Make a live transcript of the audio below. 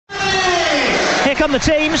Here come the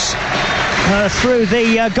teams through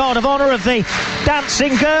the guard of honour of the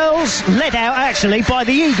dancing girls, led out actually by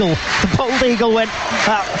the eagle. The bald eagle went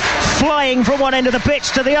flying from one end of the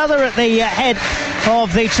pitch to the other at the head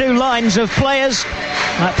of the two lines of players.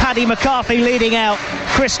 Paddy McCarthy leading out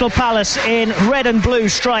Crystal Palace in red and blue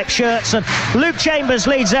striped shirts, and Luke Chambers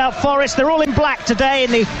leads out Forest. They're all in black today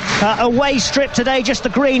in the away strip today, just the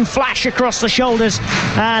green flash across the shoulders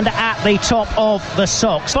and at the top of the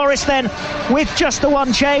socks. Forest then with just the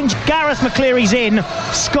one change. Gareth McCleary's in,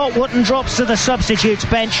 Scott Wootton drops to the substitutes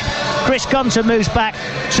bench, Chris Gunter moves back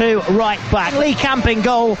to right back. Lee Camp in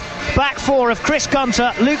goal, back four of Chris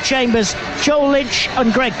Gunter, Luke Chambers, Joel Lynch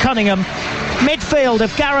and Greg Cunningham. Midfield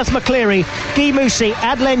of Gareth McCleary, Guy Moussi,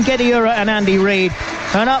 Adlen Gediura and Andy Reid.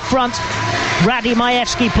 And up front, Radi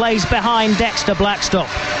Majewski plays behind Dexter Blackstock.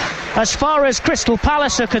 As far as Crystal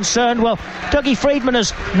Palace are concerned, well, Dougie Freedman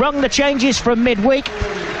has rung the changes from midweek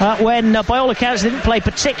when, by all accounts, they didn't play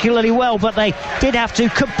particularly well, but they did have to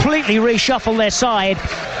completely reshuffle their side.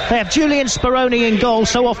 They have Julian Speroni in goal,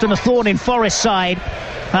 so often a thorn in Forest's side.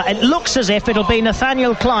 It looks as if it'll be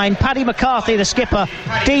Nathaniel Klein, Paddy McCarthy, the skipper,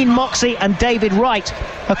 Dean Moxey and David Wright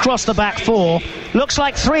across the back four. Looks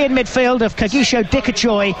like three in midfield of Kagisho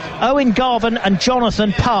Dikachoy, Owen Garvin and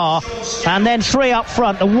Jonathan Parr. And then three up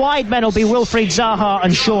front. The wide men will be Wilfried Zaha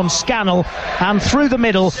and Sean Scannell. And through the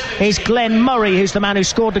middle is Glenn Murray, who's the man who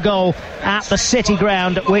scored the goal at the City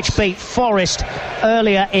Ground, which beat Forest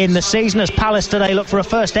earlier in the season, as Palace today look for a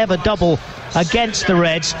first ever double against the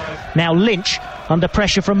Reds. Now Lynch under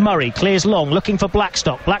pressure from Murray, clears long, looking for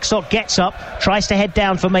Blackstock. Blackstock gets up, tries to head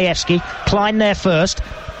down for Majewski. Klein there first.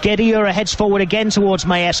 Gediura heads forward again towards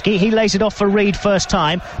Majewski. He lays it off for Reid first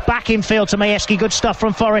time. Back in field to Majewski. Good stuff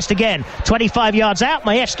from Forest again. 25 yards out.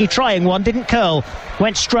 Majewski trying one, didn't curl.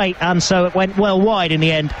 Went straight, and so it went well wide in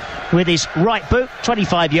the end with his right boot.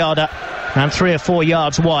 25-yarder and 3 or 4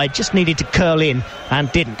 yards wide. Just needed to curl in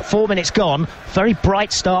and didn't. 4 minutes gone. Very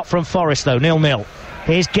bright start from Forest though, 0-0.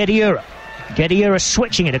 Here's Gediura. Gediura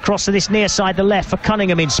switching it across to this near side, the left, for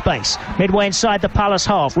Cunningham in space. Midway inside the Palace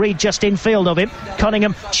half. Reid just in field of him.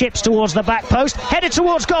 Cunningham chips towards the back post. Headed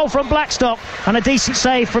towards goal from Blackstock. And a decent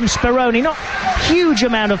save from Speroni. Not huge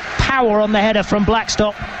amount of power on the header from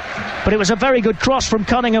Blackstock, but it was a very good cross from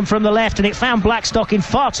Cunningham from the left, and it found Blackstock in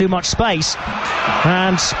far too much space.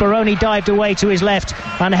 And Speroni dived away to his left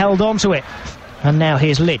and held on to it. And now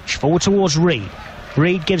here's Lynch. Forward towards Reid.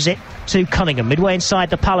 Reid gives it to Cunningham, midway inside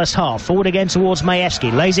the Palace half. Forward again towards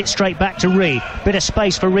Majewski, lays it straight back to Reid. Bit of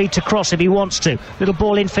space for Reid to cross if he wants to. Little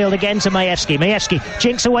ball infield again to Majewski. Majewski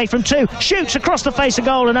jinks away from two, shoots across the face of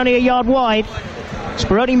goal and only a yard wide.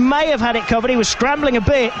 Speroni may have had it covered, he was scrambling a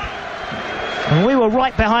bit, and we were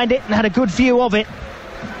right behind it and had a good view of it.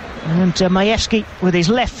 And Majewski with his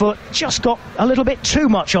left foot just got a little bit too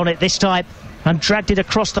much on it this time and dragged it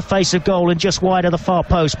across the face of goal and just wide of the far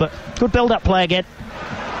post. But good build-up play again.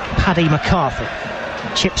 Paddy McCarthy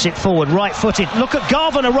chips it forward, right-footed. Look at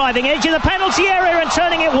Garvin arriving edge of the penalty area and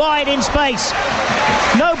turning it wide in space.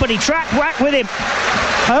 Nobody track whack with him.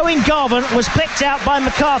 Owen Garvin was picked out by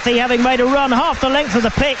McCarthy, having made a run half the length of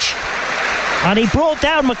the pitch, and he brought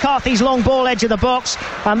down McCarthy's long ball edge of the box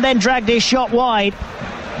and then dragged his shot wide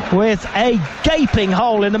with a gaping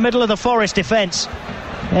hole in the middle of the Forest defence.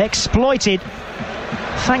 Exploited,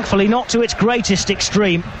 thankfully not to its greatest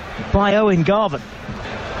extreme, by Owen Garvin.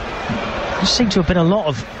 There seemed to have been a lot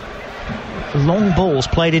of long balls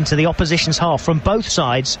played into the opposition's half from both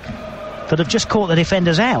sides that have just caught the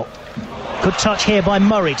defenders out. Good touch here by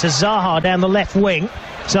Murray to Zaha down the left wing.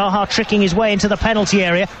 Zaha tricking his way into the penalty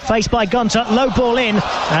area, faced by Gunter, low ball in,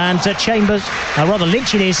 and Chambers, rather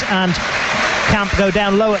Lynch it is, and Camp go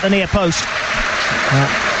down low at the near post.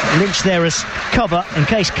 Lynch there as cover in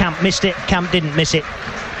case Camp missed it. Camp didn't miss it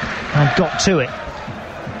and got to it.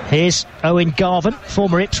 Here's Owen Garvin,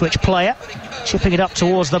 former Ipswich player, chipping it up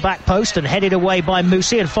towards the back post and headed away by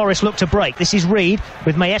Moussi, and Forest look to break. This is Reid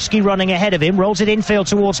with Majewski running ahead of him, rolls it infield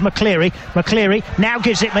towards McCleary. McCleary now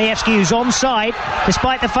gives it Majewski, who's onside.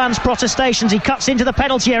 Despite the fans' protestations, he cuts into the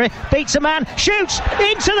penalty area, beats a man, shoots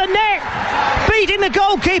into the net, beating the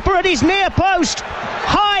goalkeeper at his near post,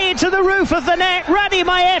 high into the roof of the net. Radi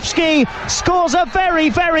Majewski scores a very,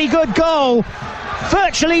 very good goal.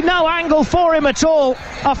 Virtually no angle for him at all.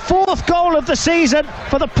 A 4th goal of the season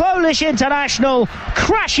for the Polish international.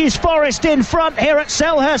 Crashes Forest in front here at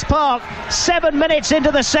Selhurst Park 7 minutes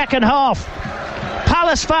into the second half.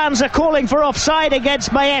 Palace fans are calling for offside against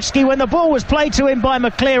Majewski when the ball was played to him by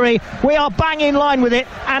McCleary. We are bang in line with it,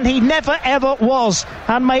 and he never ever was.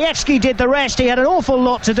 And Majewski did the rest. He had an awful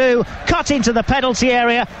lot to do, cut into the penalty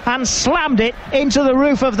area and slammed it into the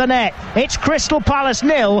roof of the net. It's Crystal Palace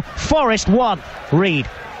 0, Forest 1. Reed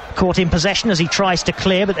caught in possession as he tries to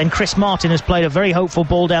clear, but then Chris Martin has played a very hopeful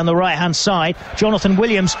ball down the right hand side. Jonathan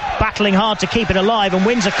Williams battling hard to keep it alive and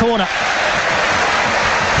wins a corner.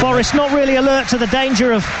 Forest not really alert to the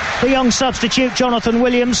danger of the young substitute Jonathan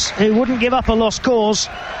Williams, who wouldn't give up a lost cause.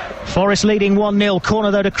 Forest leading 1-0. Corner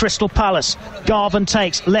though to Crystal Palace. Garvan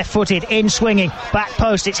takes, left-footed, in swinging, back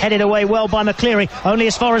post. It's headed away well by McCleary, only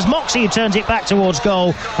as far as Moxey, who turns it back towards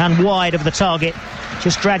goal and wide of the target.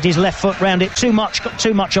 Just dragged his left foot round it too much, got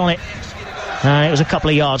too much on it, and it was a couple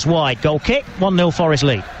of yards wide. Goal kick, 1-0 Forest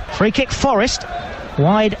lead. Free kick Forest,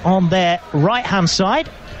 wide on their right hand side.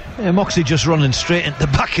 Yeah, Moxey just running straight into the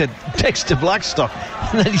back and takes to Blackstock,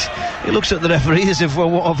 and then he looks at the referee as if, well,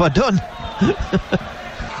 what have I done?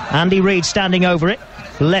 Andy Reid standing over it,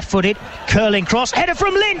 left-footed, curling cross, header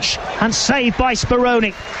from Lynch, and saved by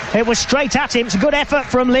Speroni. It was straight at him. It's a good effort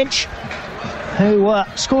from Lynch, who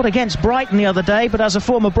scored against Brighton the other day, but as a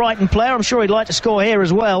former Brighton player, I'm sure he'd like to score here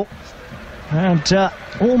as well, and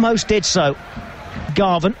almost did so.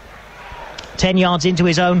 Garvan, 10 yards into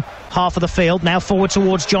his own half of the field, now forward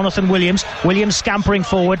towards Jonathan Williams. Williams scampering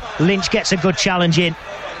forward. Lynch gets a good challenge in,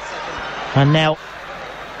 and now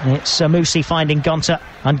it's Musi finding Gunter,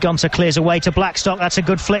 and Gunter clears away to Blackstock. That's a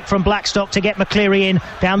good flick from Blackstock to get McCleary in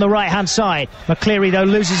down the right hand side. McCleary though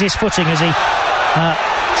loses his footing as he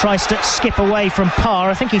tries to skip away from Parr.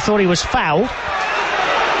 I think he thought he was fouled,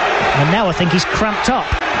 and now I think he's cramped up.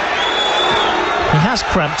 He has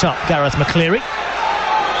cramped up, Gareth McCleary.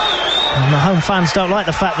 And the home fans don't like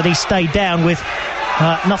the fact that he stayed down with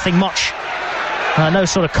nothing much, no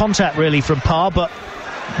sort of contact really from Parr, but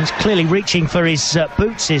he's clearly reaching for his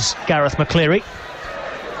boots, is Gareth McCleary,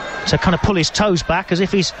 to kind of pull his toes back as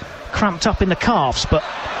if he's cramped up in the calves. But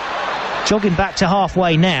jogging back to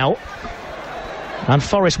halfway now, and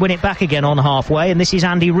Forest win it back again on halfway, and this is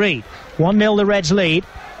Andy Reid. 1-0 the Reds lead.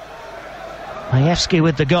 Majewski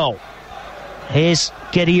with the goal. Here's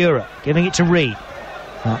Gediura giving it to Reid.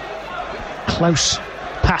 Close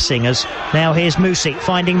passing as now here's Musi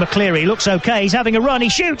finding McCleary. Looks okay, he's having a run, he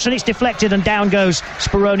shoots, and it's deflected, and down goes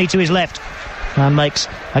Speroni to his left, and makes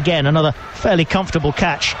again another fairly comfortable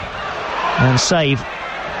catch and save,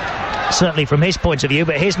 certainly from his point of view.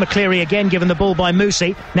 But here's McCleary again, given the ball by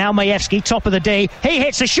Musi. Now Majewski, top of the D, he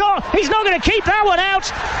hits a shot, he's not going to keep that one out.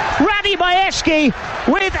 Radi Majewski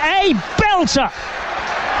with a belter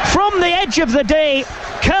from the edge of the D,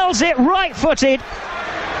 curls it right-footed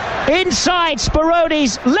inside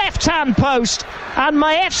Speroni's left-hand post, and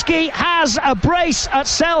Majewski has a brace at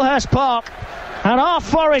Selhurst Park, and our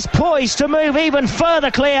Forest poised to move even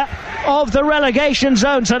further clear of the relegation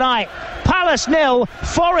zone tonight. Palace 0,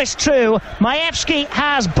 Forest 2. Majewski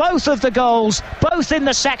has both of the goals, both in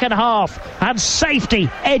the second half, and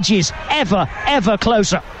safety edges ever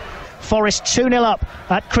closer. Forest 2-0 up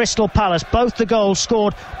at Crystal Palace. Both the goals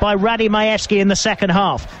scored by Radi Majewski in the second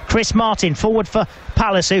half. Chris Martin forward for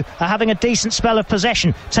Palace, who are having a decent spell of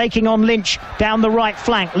possession, taking on Lynch down the right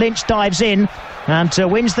flank. Lynch dives in and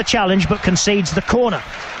wins the challenge, but concedes the corner.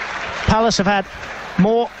 Palace have had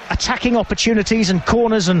more attacking opportunities and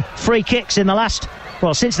corners and free kicks in the last,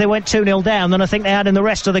 well, since they went 2-0 down, than I think they had in the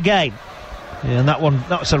rest of the game. Yeah, and that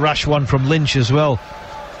was a rash one from Lynch as well.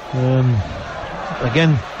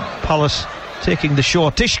 Again, Palace taking the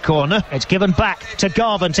shortish corner. It's given back to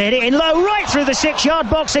Garvan to hit it in low, right through the 6-yard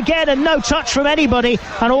box again, and no touch from anybody,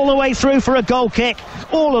 and all the way through for a goal kick,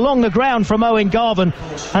 all along the ground from Owen Garvan.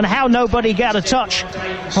 And how nobody got a touch,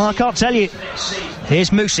 well, I can't tell you.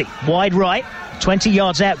 Here's Musi, wide right, 20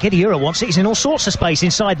 yards out. Gediura wants it, he's in all sorts of space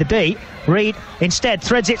inside the D. Reid instead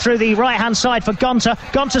threads it through the right hand side for Gunter.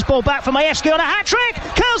 Gunter's ball back for Majewski on a hat-trick,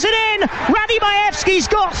 curls it in. Radi Majewski's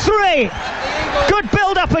got 3. Good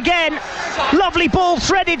build-up again, lovely ball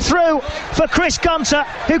threaded through for Chris Gunter,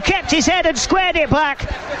 who kept his head and squared it back.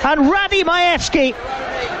 And Radi Majewski,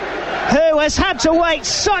 who has had to wait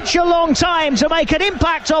such a long time to make an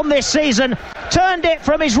impact on this season, turned it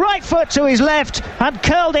from his right foot to his left and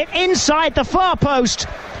curled it inside the far post.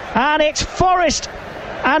 And it's Forest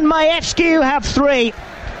and Majewski who have 3,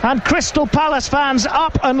 and Crystal Palace fans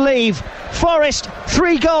up and leave. Forest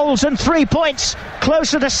 3 goals and 3 points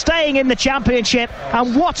closer to staying in the Championship.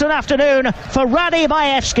 And what an afternoon for Radi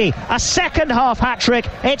Majewski, a second half hat-trick.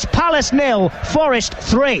 It's Palace 0, Forest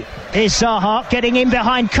 3. Is Zaha getting in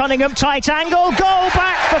behind Cunningham, tight angle, goal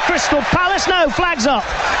back for Crystal Palace. No, flags up.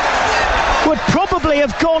 Would probably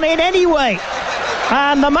have gone in anyway.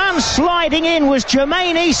 And the man sliding in was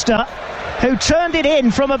Jermaine Easter, who turned it in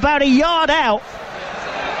from about a yard out.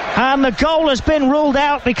 And the goal has been ruled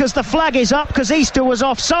out because the flag is up because Easter was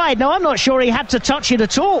offside. Now, I'm not sure he had to touch it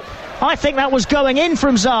at all. I think that was going in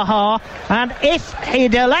from Zaha, and if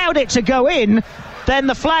he'd allowed it to go in, then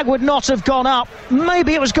the flag would not have gone up.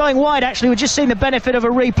 Maybe it was going wide, actually. We've just seen the benefit of a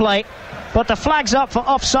replay. But the flag's up for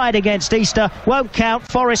offside against Easter. Won't count.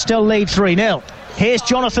 Forest still lead 3-0. Here's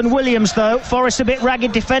Jonathan Williams, though. Forest a bit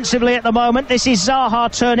ragged defensively at the moment. This is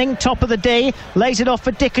Zaha turning, top of the D. Lays it off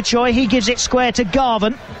for Dickachoy. He gives it square to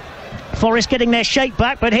Garvin. Forest getting their shape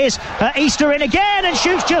back, but here's Easter in again and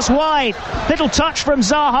shoots just wide. Little touch from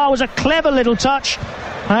Zaha, was a clever little touch.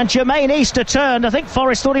 And Jermaine Easter turned. I think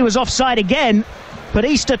Forest thought he was offside again, but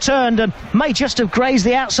Easter turned and may just have grazed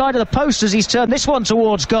the outside of the post as he's turned this one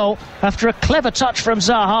towards goal after a clever touch from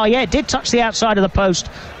Zaha. Yeah, it did touch the outside of the post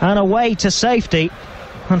and away to safety.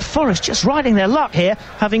 And Forest just riding their luck here,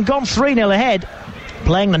 having gone 3-0 ahead,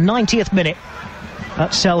 playing the 90th minute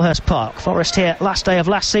at Selhurst Park. Forest here last day of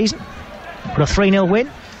last season, but a 3-0 win.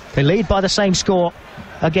 They lead by the same score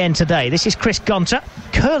again today. This is Chris Gunter,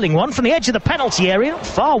 curling one from the edge of the penalty area, not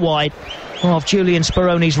far wide of Julian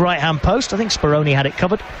Speroni's right-hand post. I think Speroni had it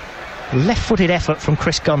covered. Left-footed effort from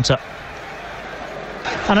Chris Gunter.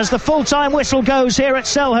 And as the full-time whistle goes here at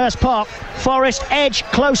Selhurst Park, Forest edge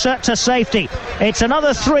closer to safety. It's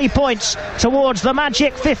another 3 points towards the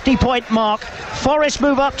magic 50-point mark. Forest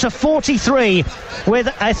move up to 43 with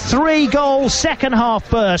a 3-goal second-half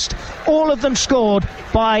burst. All of them scored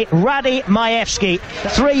by Radi Majewski.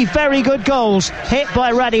 3 very good goals hit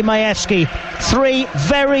by Radi Majewski. 3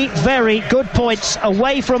 very, very good points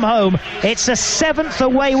away from home. It's a 7th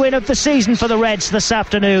away win of the season for the Reds this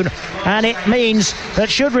afternoon, and it means that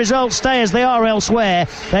should results stay as they are elsewhere,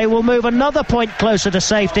 they will move another point closer to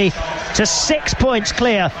safety, to 6 points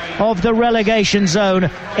clear of the relegation zone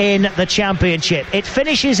in the Championship. It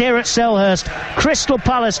finishes here at Selhurst. Crystal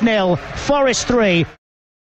Palace 0, Forest 3.